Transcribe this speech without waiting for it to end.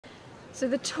So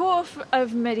the tour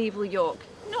of medieval York,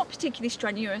 not particularly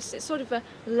strenuous, it's sort of a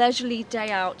leisurely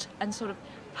day out and sort of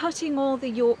putting all the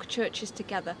York churches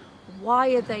together. Why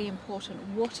are they important?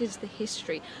 What is the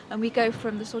history? And we go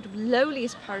from the sort of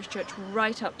lowliest parish church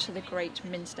right up to the great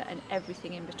minster and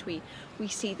everything in between. We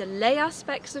see the lay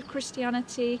aspects of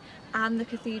Christianity and the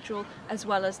cathedral, as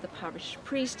well as the parish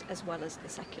priest, as well as the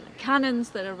secular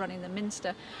canons that are running the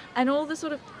minster, and all the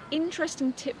sort of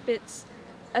interesting tidbits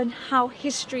and how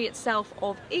history itself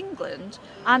of England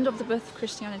and of the birth of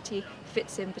Christianity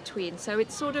fits in between. So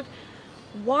it's sort of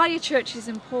why a church is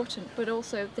important, but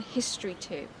also the history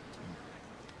too.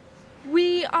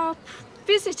 We are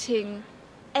visiting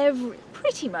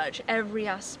pretty much every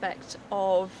aspect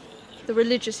of the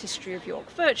religious history of York.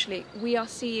 Virtually, we are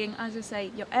seeing, as I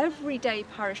say, your everyday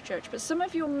parish church, but some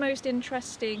of your most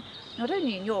interesting, not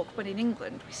only in York, but in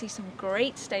England. We see some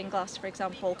great stained glass, for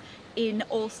example, in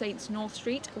All Saints North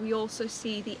Street. We also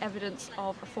see the evidence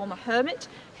of a former hermit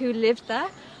who lived there,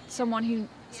 someone who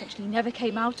essentially never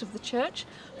came out of the church.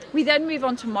 We then move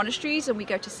on to monasteries and we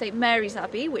go to St Mary's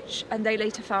Abbey, and they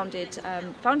later founded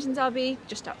Fountains Abbey,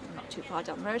 just not too far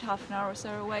down the road, half an hour or so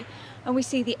away. And we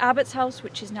see the Abbot's House,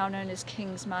 which is now known as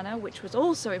King's Manor, which was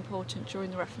also important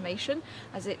during the Reformation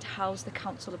as it housed the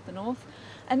Council of the North.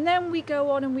 And then we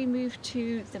go on and we move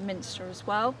to the Minster as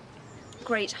well.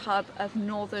 Great hub of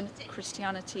northern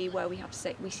Christianity, where we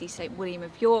see St William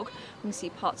of York, we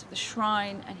see parts of the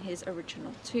shrine and his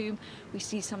original tomb. We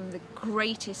see some of the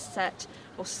greatest set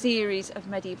or series of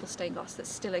medieval stained glass that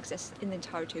still exists in the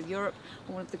entirety of Europe,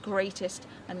 and one of the greatest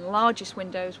and largest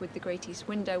windows with the Great East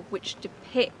Window, which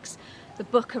depicts the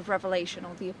Book of Revelation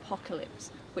or the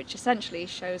Apocalypse, which essentially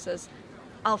shows us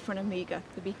Alpha and Omega,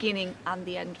 the beginning and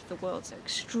the end of the world. So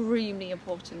extremely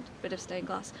important bit of stained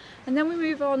glass. And then we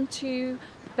move on to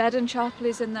bed and chapel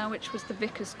is in there, which was the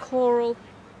vicar's choral,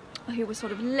 who were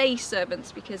sort of lay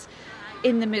servants, because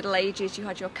in the Middle Ages you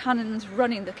had your canons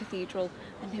running the cathedral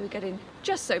and they were getting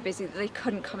just so busy that they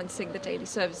couldn't come and sing the daily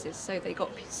services, so they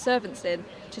got servants in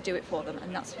to do it for them,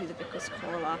 and that's who the vicar's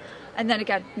choral are. And then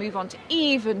again move on to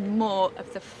even more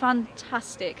of the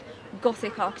fantastic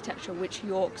Gothic architecture which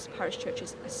York's parish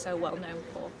churches are so well known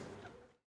for.